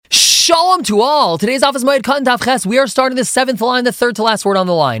Shalom to all! Today's office Moed Katan Daf Ches. We are starting the seventh line, the third to last word on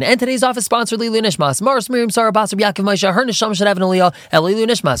the line. And today's office sponsored Lilu Nishmas, Mars Miriam Sarah Bas Rabbi Yaakov Moshe, her neshama should have an aliyah, and Lilu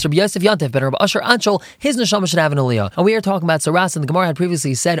Nishmas, Rabbi Yosef Yontif, ben Rabbi Asher Anshel, his neshama should have an aliyah. And we are talking about Saras, and the Gemara had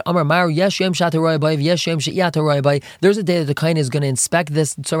previously said, Amar Mar Yesh Yom Shat HaRoy Yesh Yom She'iyat HaRoy. There's a day that the Kohen is going to inspect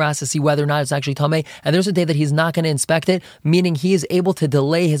this Saras to see whether or not it's actually Tameh, and there's a day that he's not going to inspect it, meaning he is able to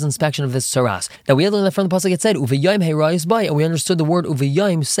delay his inspection of this Saras. Now we had learned that from the pasuk it said Uvayim Heirayis Bay, and we understood the word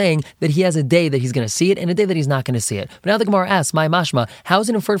Uvayim saying that he has a day that he's going to see it and a day that he's not going to see it. But now the Gemara asks, my mashma, how is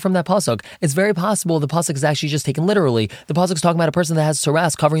it inferred from that pasuk? It's very possible the pasuk is actually just taken literally. The pasuk is talking about a person that has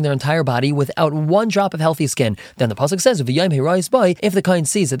saras covering their entire body without one drop of healthy skin. Then the pasuk says, if the kohen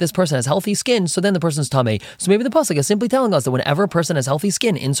sees that this person has healthy skin, so then the person's tameh. So maybe the pasuk is simply telling us that whenever a person has healthy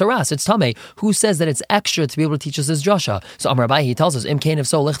skin in saras, it's tameh. Who says that it's extra to be able to teach us this drasha? So Amar Abai, he tells us, Imkain, if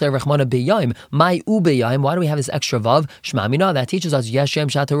so, lichter rechmana b'yayim, my ubeyayim. Why do we have this extra vav? Shema mina, that teaches us yeshem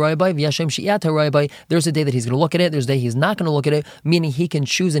shataroy by yeshem shi'at haroy by. There's a day that he's going to look at it. There's a day he's not going to look at it, meaning he can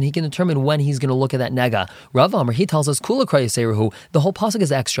choose and he can determine when he's going to look at that nega. Rav Amar, he tells us, kula krayaseruhu, the whole pasuk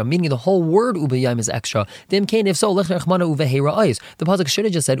is extra, meaning the whole word ubeyayim is extra. Dimkain, if so, lichter rechmana uveheira eyes. The pasuk should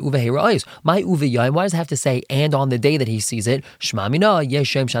have just said uveheira eyes. My uveyayim, why does it have to say and on the day that he sees it? Shema mina,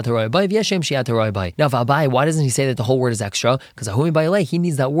 yeshem shataroy by yeshem shi'at haroy by. Now, Abai, why doesn't he say that the whole word is extra? Because he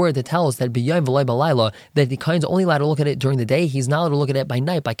needs that word to tell us that b'yayim v'lay b'layla, that the kohen's only allowed to look at it during the day. He's not allowed to look at it by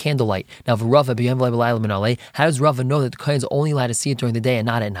night, by candlelight. Now, Rava b'yayim v'lay b'layla minalei, how does Rava know that the kohen's only allowed to see it during the day and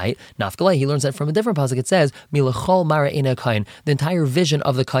not at night? Nafkalei, he learns that from a different pasuk. It says milachol mara ina kohen, the entire vision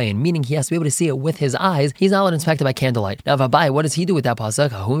of the kohen, meaning he has to be able to see it with his eyes. He's not allowed to inspect it by candlelight. Now, Abai, what does he do with that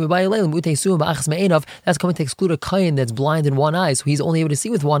pasuk? That's coming to exclude a kohen that's blind in one eye, so he's only able to see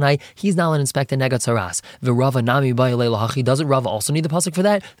with one eye. He's not allowed to inspect a negat saras. V'Rava nami ba'ilei. Doesn't Rava also need the pasuk for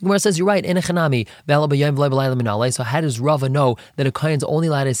that? The Gemara says you're right. So how does Rava know that a kohen's only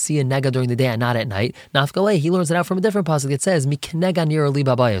allowed to see a nega during the day and not at night? Nafkalei, he learns it out from a different pasuk that says miknega nir li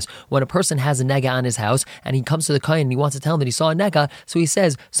babayos. When a person has a nega on his house and he comes to the kohen and he wants to tell him that he saw a nega, so he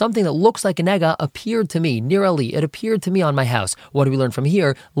says something that looks like a nega appeared to me nir ali. It appeared to me on my house. What do we learn from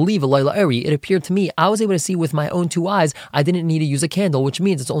here? Leave a layla eri. It appered to me. I was able to see with my own two eyes. I didn't need to use a candle, which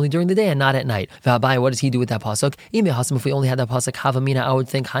means it's only during the day and not at night. V'abai, what does he do with that pasuk? If we only had that pasuk havamina, I would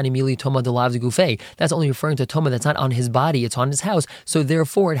think hanimili toma delav gufei. That's only referring to toma that's not on his body, it's on his house. So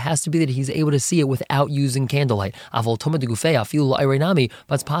therefore, it has to be that he's able to see it without using candlelight. Avol toma de gufei afilu la'ireinami.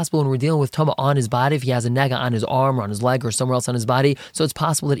 But it's possible when we're dealing with toma on his body, if he has a nega on his arm or on his leg or somewhere else on his body, so it's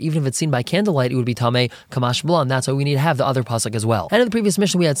possible that even if it's seen by candlelight, it would be tamei kamash blan. That's why we need to have the other pasuk as well. And in the previous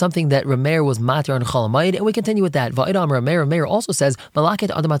mission, we had something that Rameir was matir on chalamayid, and we continue with that. Va'idam Rameir also says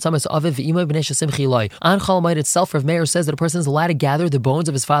malaket adam atzamas aviv v'imay b'nei simchi loy. On chalamayid itself, Rav Meir says that a person is allowed to gather the bones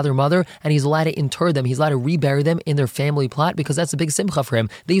of his father and mother, and he's allowed to inter them. He's allowed to rebury them in their family plot because that's a big simcha for him.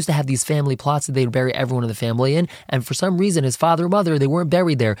 They used to have these family plots that they'd bury everyone in the family in, and for some reason, his father or mother, they weren't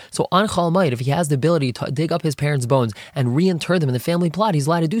buried there. So on chalamayid, if he has the ability to dig up his parents' bones and reinter them in the family plot, he's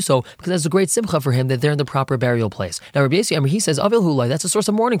allowed to do so because that's a great simcha for him that they're in the proper burial place. Now, Rabbi Yossi, he says, Avil Hulai, that's a source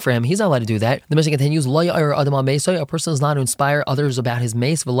of mourning for him. He's not allowed to do that. The Mishnah continues, a person is not to inspire others about his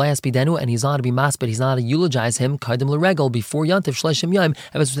mace, and he's not to be mas, but he's not to eulogize him, kaidim l'regel, before Yantiv Shleshim Yom,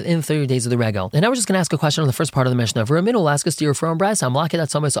 if it's within 30 days of the regel. And now we're just going to ask a question on the first part of the Mishnah. For a minute, we'll ask us to refer on Brasa.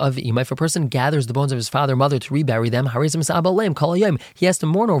 If a person gathers the bones of his father or mother to rebury them, he has to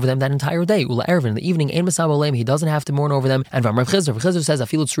mourn over them that entire day. In the evening, he doesn't have to mourn over them. And Rav Chizr says,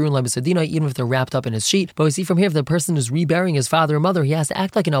 even if they're wrapped up in his sheet. But we see from here, if the person is reburying his father or mother, he has to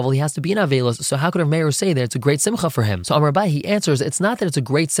act like an oval, he has to be an avelus. So how could Rav Meir say that it's a great simcha for him? So Amar Bai, he answers, it's not that it's a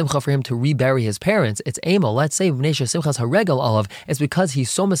great simcha for him to rebury his parents. It's emo. Let's say v'nesha simchas haregel olav. It's because he's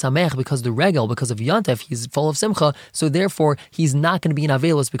so mesamech, because the regel, because of Yantef, he's full of simcha. So therefore, he's not going to be an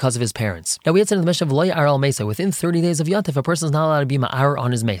avelus because of his parents. Now we had said in the Mishnah of lo ya'ar al mesa. Within 30 days of Yantef, a person is not allowed to be ma'ar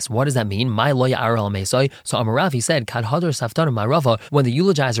on his mace. What does that mean? My lo ya'ar al mesa. So Amar Rav, he said, kad hadar saftanim ma'rava. When the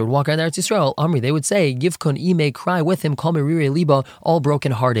eulogizer would walk around Eretz Yisrael, Amri, they would say, Yivkun ime, cry with him, kol merire liba, all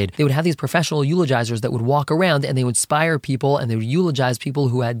broken hearted. They would have these professional eulogizers that would walk around and they would inspire people and they would eulogize people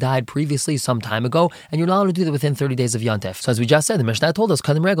who had died previously some time ago, and you're not allowed to do that within 30 days of Yantef. So as we just said, the Mishnah told us,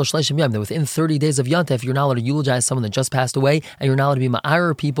 Kadim Regel Shleshim Yom, that within 30 days of Yantef, you're not allowed to eulogize someone that just passed away, and you're not allowed to be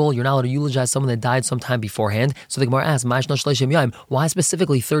ma'arer people, you're not allowed to eulogize someone that died sometime beforehand. So the Gemara asks, Ma'ashna Shleshim Yom, why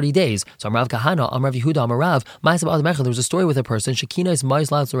specifically 30 days? So Amrav Kahana, Amrav Yehuda, Amarav, there was a story with a person, Shekina is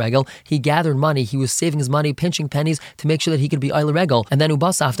Ma'is Lautz Regel, he gathered money, he was saving his money, pinching pennies to make sure that he could be Eile Regel. And then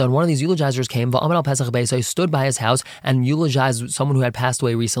Ubasafta, and one of these eulogizers came, Va'amal al Pesach Bei, so he stood by his house and eulogized someone who had passed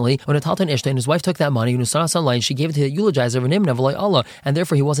away recently. When Ataltan Ishta and his wife took that money, and she gave it to the eulogizer, and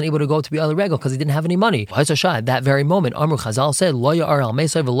therefore he wasn't able to go to be Eile Regel because he didn't have any money. That very moment, Amru Chazal said, Lo Ya'ar A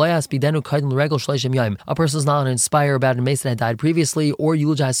person is not allowed to inspire about a mace that had died previously or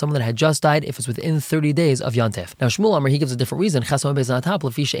eulogize someone that had just died if it's within 30 days of Yontif. Now Shmuel Amar, he gives a different reason.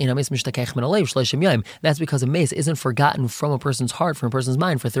 That's because a mace isn't forgotten from a person's heart, from a person's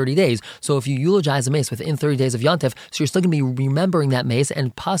mind for 30 days. So if you eulogize a mace within 30 days of Yontif, so you're still going to be remembering that mace,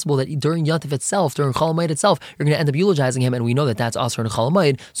 and possible that during Yontif itself, during Chol Moed itself, you're going to end up eulogizing him, and we know that that's Asr and Chol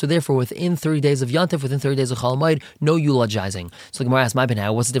Moed. So therefore, within 30 days of Yontif, within 30 days of Chol Moed, no eulogizing. So the Gemara asks, "My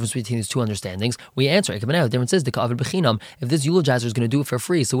now, what's the difference between these two understandings?" We answer, the difference is the Ka'avid B'chinam. If this eulogizer is going to do it for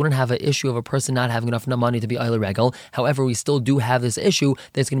free, so we wouldn't have an issue of a person not having enough money to be Eile Regel. However, we still do have this issue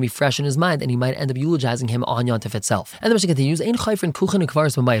that's going to be fresh in his mind, and he might end up eulogizing him on Yontif itself. And the Mishnah continues, Ein chayfrin kuchen and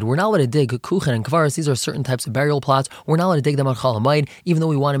kvaris b'mayid. We're not allowed to dig kuchen and kvaris. These are certain types of burial plots. We're not allowed to dig them on Chol HaMoed, even though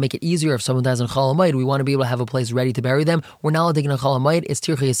we want to make it easier. If someone dies on Chol HaMoed, we want to be able to have a place ready to bury them. We're not allowed to dig on Chol HaMoed. It's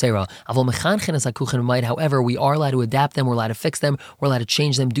tircha yisera. Avol mechanchen es hakuchen b'mayid. However, we are allowed to adapt them. We're allowed to fix them. We're allowed to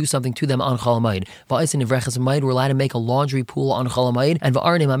change them, do something to them on Chol HaMoed. Va'isen nivreches b'mayid. We're allowed to make a laundry pool on Chol HaMoed. And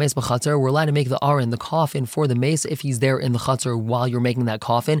va'arin imames b'chatzar. We're allowed to make the aron, the coffin for the mace, if he's there in the chatzar while you're making that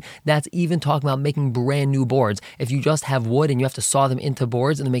coffin. That's even talking about making brand new boards. If you just have wood and you have to saw them into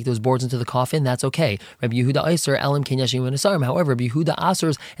boards and then make those boards into the coffin, that's okay. Rabbi Yehuda Iser elam ken yashim v'nesarim. However, Rabbi Yehuda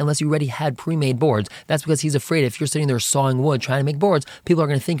asers unless you already had pre-made boards. That's because he's afraid if you're sitting there sawing wood trying to make boards, people are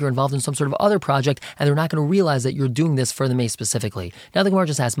going to think you're involved in some sort of other project, and they're not going to realize that you're doing this for the mace specifically. Now the Gemara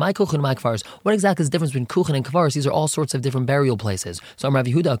just asks, "My kuchen, my kvaris." What exactly is the difference between kuchen and kvaris? These are all sorts of different burial places. So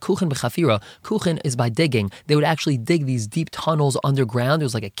Rabbi Yehuda, kuchen b'chafira. Kuchen is by digging. They would actually dig these deep tunnels underground. It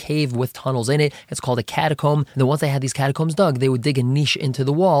was like a cave with tunnels in it. It's called a catacomb. And then once they had these catacombs dug, they would dig a niche into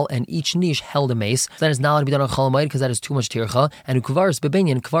the wall, and each niche held a mace. So that is not allowed to be done on Chol HaMoed because that is too much tircha. And kvaris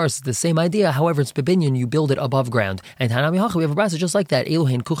bebinyan, kvaris is the same idea. However, it's bebinyan, you build it above ground. And Tanami Hacha, we have a brasa just like that.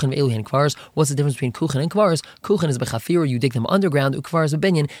 Eluhin kuchen, eluhin kvaris. What's the difference between kuchen and kvaris? Kuchen is bechafira, you dig them underground. Kvaris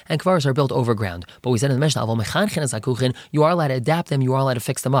bebinyan, and kvaris are built over ground. But we said in the Mishnah, avol mechanchen as kuchen, you are allowed to adapt them. You are allowed to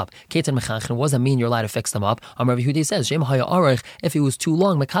fix them up. Ketan mechanchen, what does that mean? You're allowed to fix them up. Rabbi Yehuda says, Shem haya arich, if it was too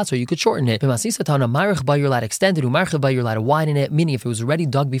long, mekatzor, you could shorten it. B'masisa tana marich by, you're allowed to extend it. Umarchiv by, you're allowed to widen it. Meaning, if it was already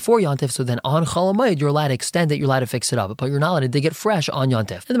dug before Yontif, so then on Chol HaMoed, you're allowed to extend it. You're allowed to fix it up, but you're not allowed to dig it fresh on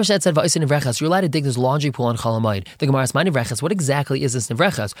Yontif. And the Mishnah said, Va'isen nivrechas, you're allowed to dig this laundry pool on Chol HaMoed. The Gemara asks, my nivrechas, what exactly is this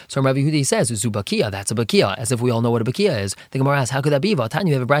nivrechas? So Rabbi Yehuda says, Zubakia, that's a bakia, as if we all know what a bakia is. The Gemara asks, how could that be? V'atan,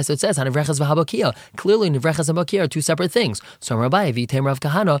 you have a brayso that says, nivrechas v'habakia. Clearly, nivrechas and bakia are two separate things. So Rabbi V'tem Rav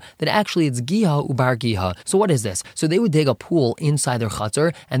Kahana, that actually it's giha ubar giha. So what is this? So they would dig a pool inside their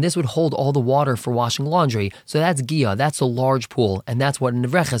chutzner, and this would hold all the water for washing laundry. So that's giha, that's a large pool, and that's what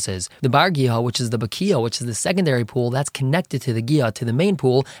nivrechas is. The bar giha, which is the bakia, which is the secondary pool, that's connected to the giha, to the main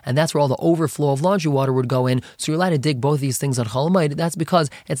pool, and that's where all the overflow of laundry water would go in. So you're allowed to dig both these things on Chol HaMoed. That's because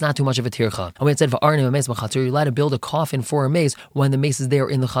it's not too much of a tircha. And we had said, v'arnim a mace b'chatzar, you're allowed to build a coffin for a mace when the mace is there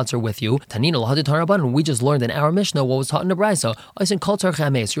in the chutzner with you. Tanina l'hadid tarabanan, we just learned in our Mishnah what was taught in the brayso. Oisin kol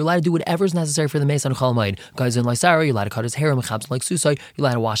tzarchei mace, you're allowed to do whatever is necessary for the mace on Chol HaMoed. Guys in Lysara, you're allowed to cut his hair, mechabs like susai, you're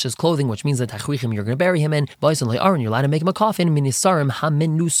allowed to wash his clothing, which means that tachrichim you're going to bury him in. Oisin le'aron, you're allowed to make him a coffin, minisarim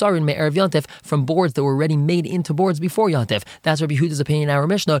hamin nusarin me'erev Yontif, from boards that were already made into boards before Yontif. That's Rabbi Yehuda's opinion in our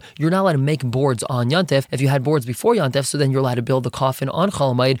Mishnah. You're not allowed to make boards on Yontif. If you had boards before Yontif, so then you're allowed to build the coffin on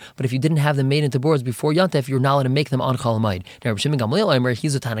Chol HaMoed. But if you didn't have them made into boards before Yontif, you're not allowed to make them on Chol HaMoed. Now, Rabbi Shimon Gamliel Omer,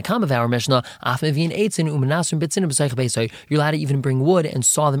 he's a Tanakam of our Mishnah. You're allowed to even bring wood and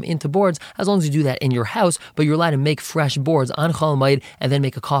saw them into boards as long as you do that in your house. But you're allowed to make fresh boards on Chol HaMoed and then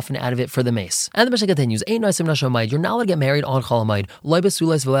make a coffin out of it for the mace. And the Mishnah continues, you're not allowed to get married on Chol HaMoed.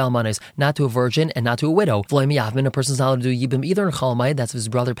 Not to a virgin and not to a widow. A person's not allowed to do yibum either in Chol HaMoed. That's if his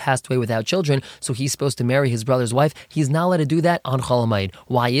brother passed away without children, so he's supposed to marry his brother's wife. He's not allowed to do that on Chol HaMoed.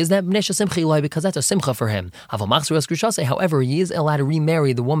 Why is that? Because that's a simcha for him. However, he is allowed to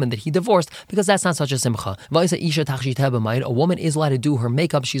remarry the woman that he divorced because that's not such a simcha. A woman is allowed to do her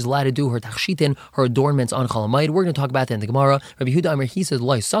makeup. She's allowed to do her tachshitin, her adornments on Chol HaMoed. We're going to talk about that in the Gemara. Rabbi Yehuda Amar, he says,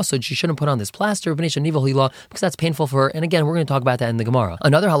 she shouldn't put on this plaster because that's painful for her. And again, we're going to talk about that in the Gemara.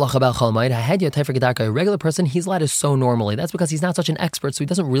 Another halacha about Chol HaMoed, a regular person, he's allowed to sew normally. That's because he's not such an expert, so he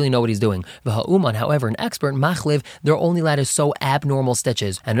doesn't really know what he's doing. However, an expert, machliv, they're only allowed to sew abnormal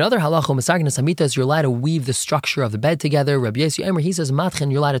stitches. And another halacha, masagnas hamitas, you're allowed to weave the structure of the bed together. Rabbi Yossi Emer, he says,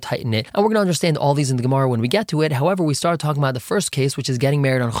 matchen, you're allowed to tighten it. And we're going to understand all these in the Gemara when we get to it. However, we start talking about the first case, which is getting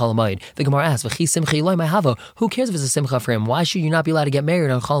married on Chol HaMoed. The Gemara asks, who cares if it's a simcha for him? Why should you not be allowed to get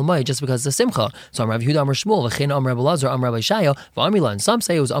married on Chol HaMoed just because it's a simcha? So Rav Yehuda Amar Shmuel, v'chein Amar Rabbi Elazar, Amar Rabbi Shaya, v'amila, and some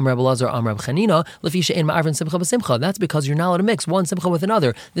say it was Amar Rabbi Elazar, Amar Rabbi Chanina, lefi she'ein ma'arvin simcha b'simcha. That's because you're not allowed to mix one simcha with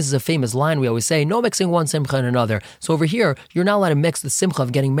another. This is a famous line we always say, no mixing one simcha and another. So over here, you're not allowed to mix the simcha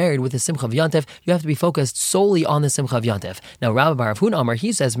of getting married with the simcha of Yontif. You have to be focused solely on the simcha of Yontif. Yontif. Now, Rabbi Bar Huna Amar,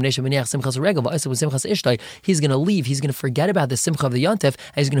 he says, he's going to leave. He's going to forget about the simcha of the Yontif,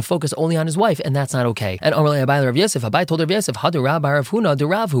 and he's going to focus only on his wife, and that's not okay. And Amar Abai Rav Yosef, Abai told Rav Yosef, Hadu Rabbi Rav Huna de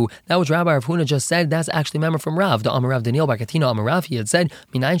Ravhu. That which Rabbi Rav Huna just said, that's actually a member from Rav. The Amar Rav Daniel Bar Katina Amar Rav, he had said,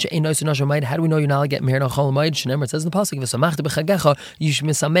 how do we know you're not allowed to get married on Chol Moed? Shneimar, it says in the pasuk, you should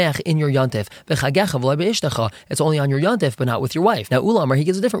misamech in your Yontif. It's only on your Yontif, but not with your wife. Now Ulamar, he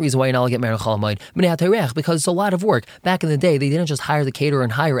gives a different reason why you're not allowed to get married on Chol Moed. Because it's a lot of work. Back in the day, they didn't just hire the caterer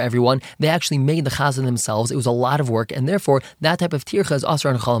and hire everyone. They actually made the chazan themselves. It was a lot of work, and therefore that type of tircha is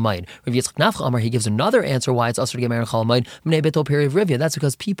asur on Chol Moed. Rav Yitzchak Nafcha Amar, he gives another answer why it's asur to get married on Chol Moed. Mnei beto period rivya. That's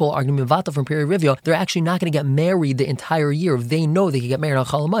because people are going to be vata from period rivya. They're actually not going to get married the entire year if they know they can get married on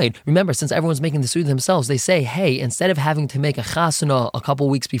Chol Moed. Remember, since everyone's making the suit themselves, they say, hey, instead of having to make a chasana a couple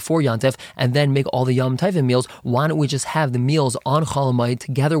weeks before Yontif and then make all the Yom Tovim meals, why don't we just have the meals on Chol Moed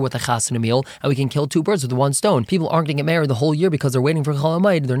together with the chasana meal, and we can kill two birds with one stone. People aren't going to get married the whole year because they're waiting for Chol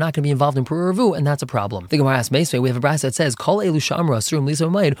Moed. They're not going to be involved in Purah Revu, and that's a problem. The Gemara asks Meisvei, we have a brass that says, Kol elu shamra asurim lisa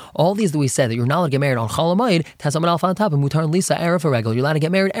Moed. All these that we said that you're not allowed to get married on Chol Moed, Tasaman Alpha on top, and Mutar and Lisa Erev Regel. You're allowed to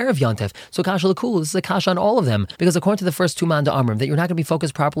get married Erev Yontif. So Kasha Lakul, this is a Kasha on all of them, because according to the first two Manda Amrim, that you're not going to be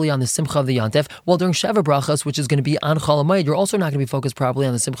focused properly on the Simcha of the Yontif, while during Sheva Brachas, which is going to be on Chol Moed, you're also not going to be focused properly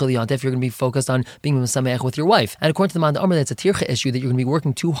on the Simcha of the Yontif. You're going to be focused on being Mesameach with your wife. And according to the Manda Amrim, that's a Tircha issue that you're going to be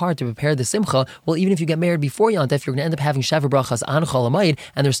working too hard to prepare the Simcha. Well, even if you get married before Yontif, you're going to end up having Sheva Brachas on Chol Moed,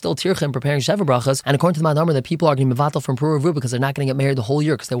 and there's still Tircha in preparing Sheva Brachas. And according to the Manda Amrim, that people are going to be mevatel from Purah Revu because they're not going to get married the whole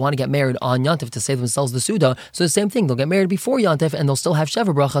year because they want to get married on Yontif to save themselves the Suda. So the same thing, they'll get married before Yontif and they'll still have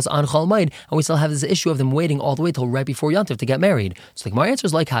Sheva Brachas on Chol Moed, and we still have this issue of them waiting all the way till right before Yontif to get married. So the Gemara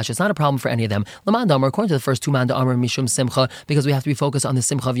answers like Hash, it's not a problem for any of them. Lamanda Amar, according to the first two Manda Amar, Mishum Simcha, because we have to be focused on the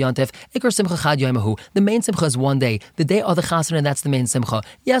Simcha of Yontif. Ikar Simcha Chad Yoimahu. The main Simcha is one day. The day of the Chasana, and that's the main Simcha.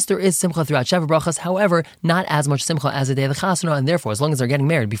 Yes, there is Simcha throughout Sheva Brachas, however, not as much Simcha as the day of the Chasana, and therefore, as long as they're getting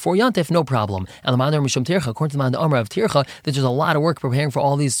married before Yontif, no problem. And Lamanda Amar Mishum Tircha, according to the Manda Amar of Tircha, that there's a lot of work preparing for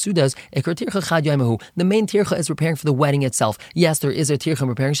all these Sudas. Ikar Tircha Chad Yoimahu. The main Tircha is preparing for the wedding itself. Yes, there is a Tircha in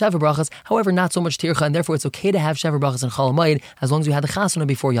preparing Sheva Brachas, however, not so much Tircha, and therefore it's okay to have Sheva Brachas and Chol Moed as long as you had the Chasana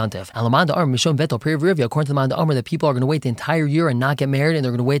before Yontif. And Lamanda Amar Mishum Beto Periv Rivya, according to the Manda Amar, that people are going to wait the entire year and not get married, and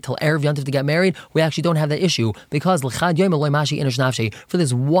they're going to wait till Erev Yontif to get married. We actually don't have that issue because L'chad Yom Eloi Mashi Inish Nafshi, for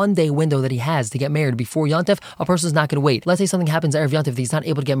this one day window that he has to get married before Yontif, a person's not going to wait. Let's say something happens Erev Yontif that he's not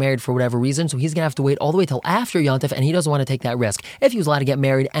able to get married for whatever reason, so he's going to have to wait all the way till after Yontif, and he doesn't want to take that risk. If he was allowed to get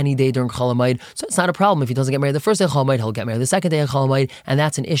married any day during Chol Moed, so it's not a problem. If he doesn't get married the first day of Chol Moed, he'll get married the second day of Chol Moed, and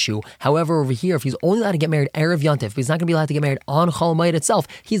that's an issue. However, over here, if he's only allowed to get married Erev Yontif, but he's not going to be allowed to get married on Chol Moed itself,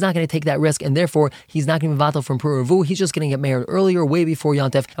 he's not going to take that risk, and therefore he's not going to be vatal from Purah Revu. He's just going to get married earlier, way before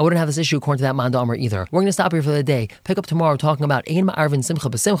Yontif. I wouldn't have this issue according to that Manda Amar either. We're going to stop here for the day. Pick up tomorrow talking about Ein Ma'arvin Simcha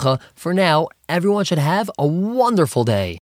B'Simcha. For now, everyone should have a wonderful day.